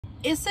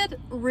Is it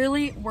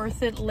really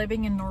worth it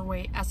living in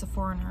Norway as a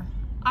foreigner?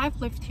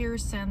 I've lived here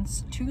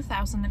since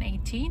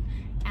 2018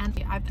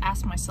 and I've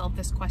asked myself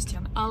this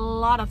question a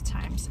lot of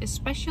times,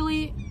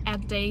 especially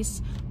at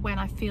days when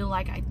I feel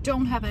like I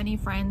don't have any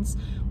friends,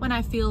 when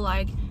I feel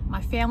like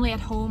my family at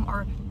home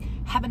are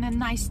having a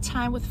nice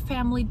time with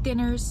family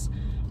dinners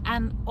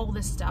and all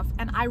this stuff.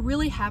 And I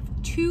really have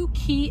two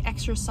key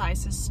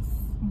exercises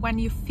when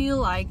you feel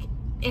like,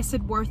 is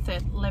it worth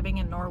it living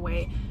in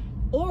Norway?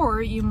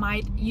 Or you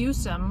might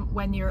use them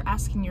when you're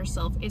asking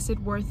yourself, is it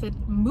worth it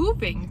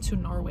moving to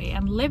Norway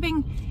and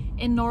living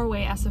in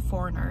Norway as a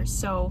foreigner?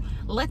 So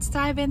let's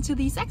dive into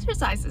these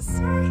exercises.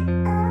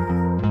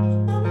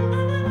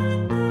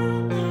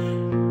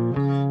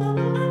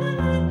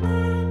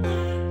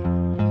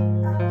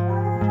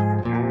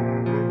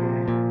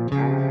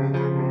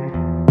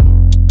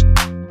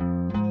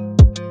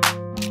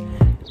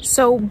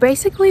 So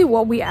basically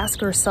what we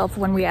ask ourselves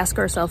when we ask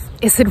ourselves,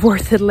 is it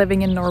worth it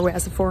living in Norway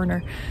as a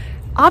foreigner?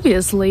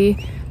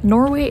 Obviously,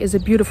 Norway is a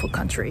beautiful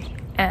country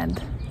and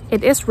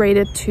it is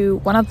rated to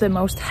one of the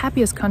most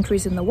happiest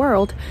countries in the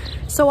world.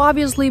 So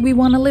obviously we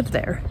want to live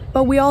there,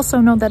 but we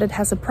also know that it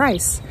has a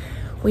price.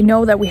 We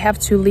know that we have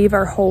to leave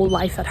our whole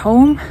life at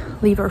home,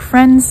 leave our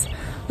friends,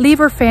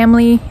 leave our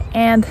family,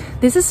 and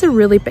this is a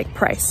really big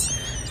price.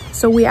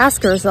 So we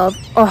ask ourselves,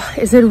 oh,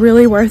 is it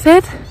really worth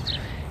it?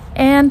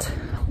 And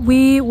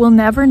we will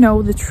never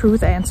know the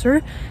truth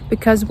answer,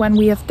 because when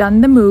we have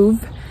done the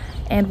move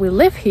and we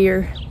live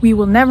here, we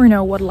will never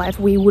know what life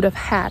we would have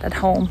had at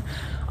home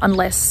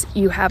unless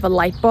you have a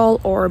light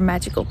ball or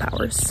magical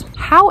powers.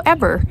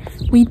 However,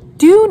 we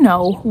do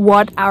know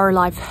what our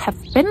life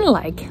have been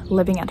like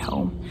living at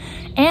home.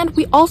 And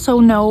we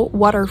also know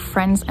what our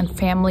friends and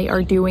family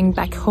are doing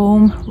back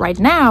home right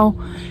now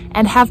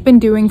and have been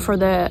doing for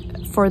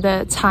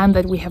the time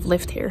that we have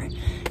lived here.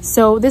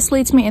 So this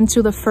leads me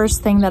into the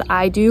first thing that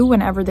I do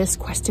whenever this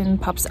question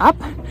pops up.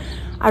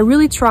 I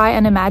really try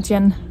and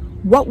imagine,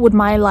 what would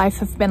my life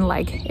have been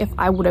like if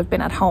I would have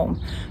been at home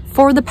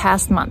for the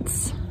past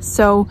months?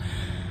 So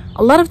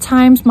a lot of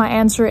times my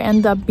answer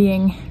ends up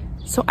being,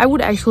 so I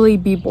would actually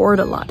be bored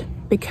a lot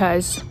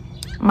because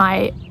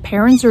my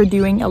parents are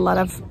doing a lot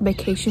of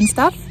vacation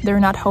stuff. They're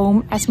not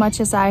home as much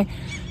as I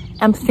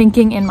am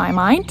thinking in my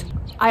mind.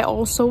 I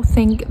also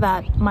think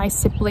that my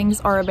siblings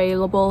are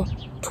available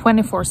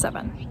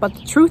 24/7, but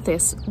the truth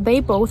is they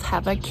both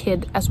have a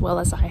kid as well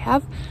as I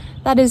have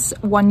that is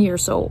 1 year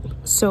old,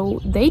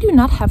 so they do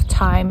not have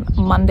time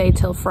Monday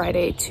till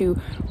Friday to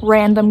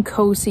random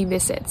cozy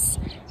visits.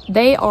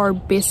 They are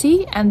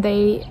busy and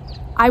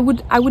I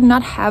would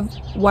not have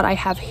what I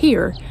have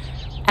here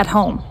at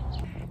home.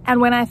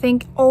 And when I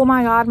think, oh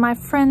my god, my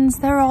friends,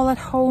 they're all at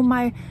home,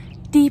 my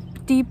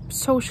deep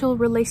social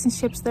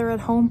relationships, they're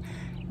at home,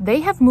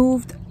 they have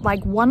moved.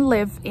 Like, one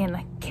live in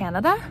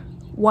Canada,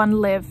 one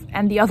live,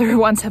 and the other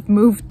ones have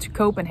moved to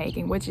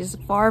Copenhagen, which is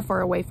far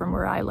away from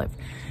where I live.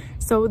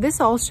 So this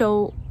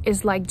also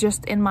is like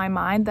just in my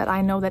mind, that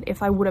I know that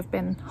if I would have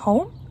been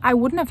home, I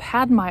wouldn't have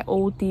had my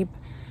old deep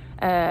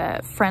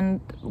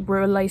friend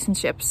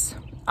relationships,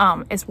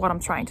 is what I'm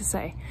trying to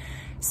say.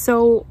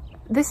 So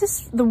this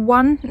is the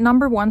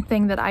number one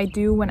thing that I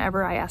do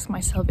whenever I ask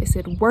myself, is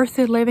it worth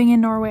it living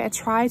in Norway? I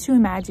try to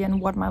imagine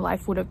what my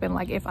life would have been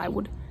like if I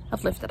would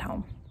have lived at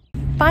home.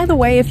 By the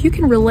way, if you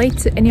can relate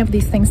to any of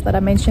these things that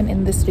I mentioned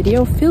in this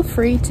video, feel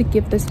free to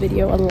give this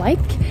video a like.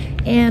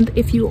 And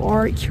if you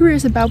are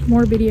curious about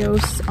more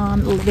videos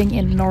on living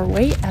in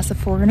Norway as a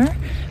foreigner,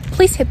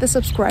 please hit the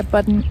subscribe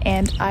button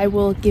and I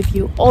will give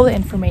you all the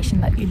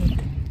information that you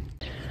need.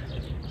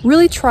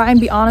 Really try and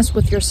be honest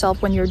with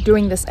yourself when you're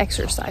doing this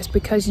exercise,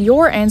 because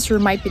your answer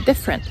might be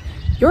different.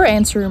 Your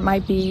answer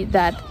might be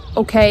that,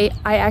 okay,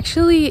 I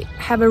actually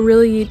have a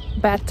really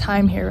bad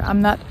time here.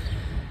 I'm not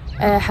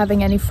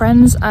having any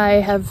friends.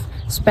 I have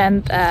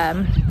spent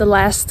the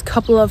last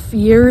couple of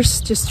years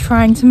just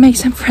trying to make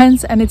some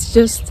friends and it's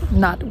just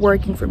not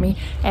working for me.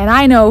 And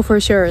I know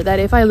for sure that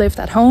if I lived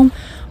at home,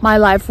 my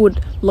life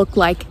would look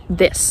like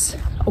this,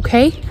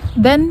 okay?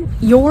 Then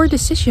your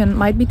decision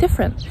might be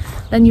different.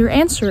 Then your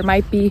answer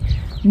might be,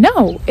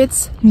 no,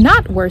 it's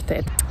not worth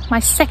it. My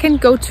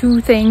second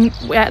go-to thing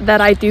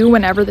that I do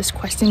whenever this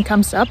question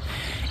comes up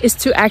is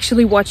to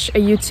actually watch a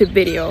YouTube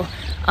video.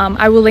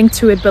 I will link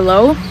to it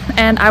below,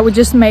 and I would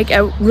just make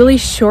a really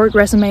short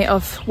resume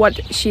of what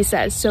she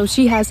says. So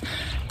she has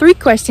 3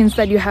 questions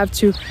that you have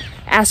to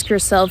ask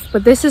yourself,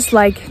 but this is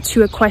like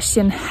to a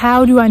question,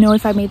 how do I know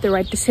if I made the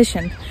right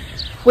decision?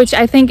 Which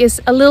I think is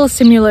a little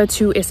similar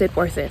to, is it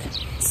worth it?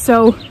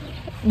 So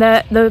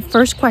the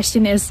first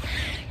question is,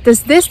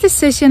 does this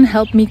decision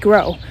help me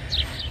grow?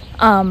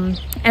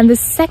 And the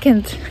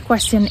second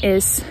question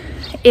is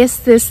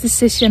this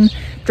decision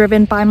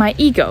driven by my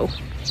ego?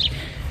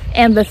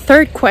 And the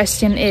third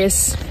question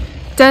is,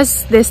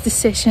 does this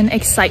decision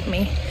excite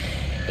me?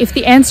 If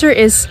the answer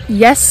is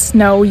yes,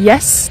 no,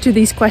 yes to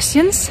these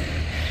questions,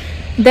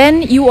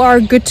 then you are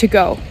good to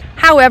go.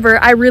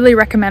 However, I really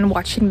recommend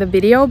watching the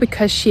video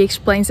because she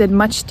explains it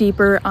much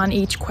deeper on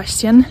each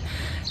question.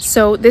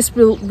 So this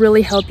will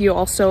really help you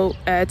also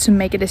to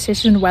make a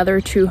decision whether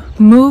to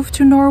move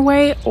to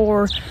Norway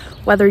or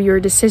whether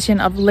your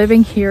decision of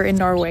living here in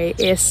Norway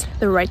is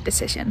the right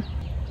decision.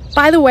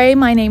 By the way,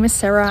 my name is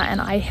Sarah and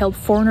I help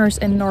foreigners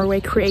in Norway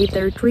create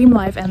their dream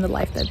life and the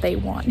life that they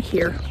want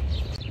here.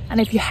 And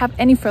if you have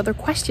any further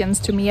questions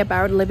to me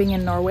about living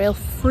in Norway,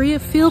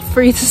 feel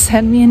free to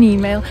send me an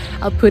email.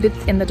 I'll put it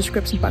in the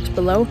description box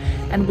below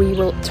and we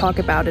will talk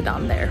about it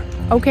on there.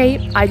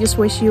 Okay, I just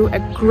wish you a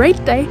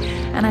great day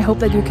and I hope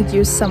that you could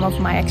use some of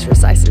my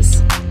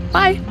exercises.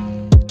 Bye!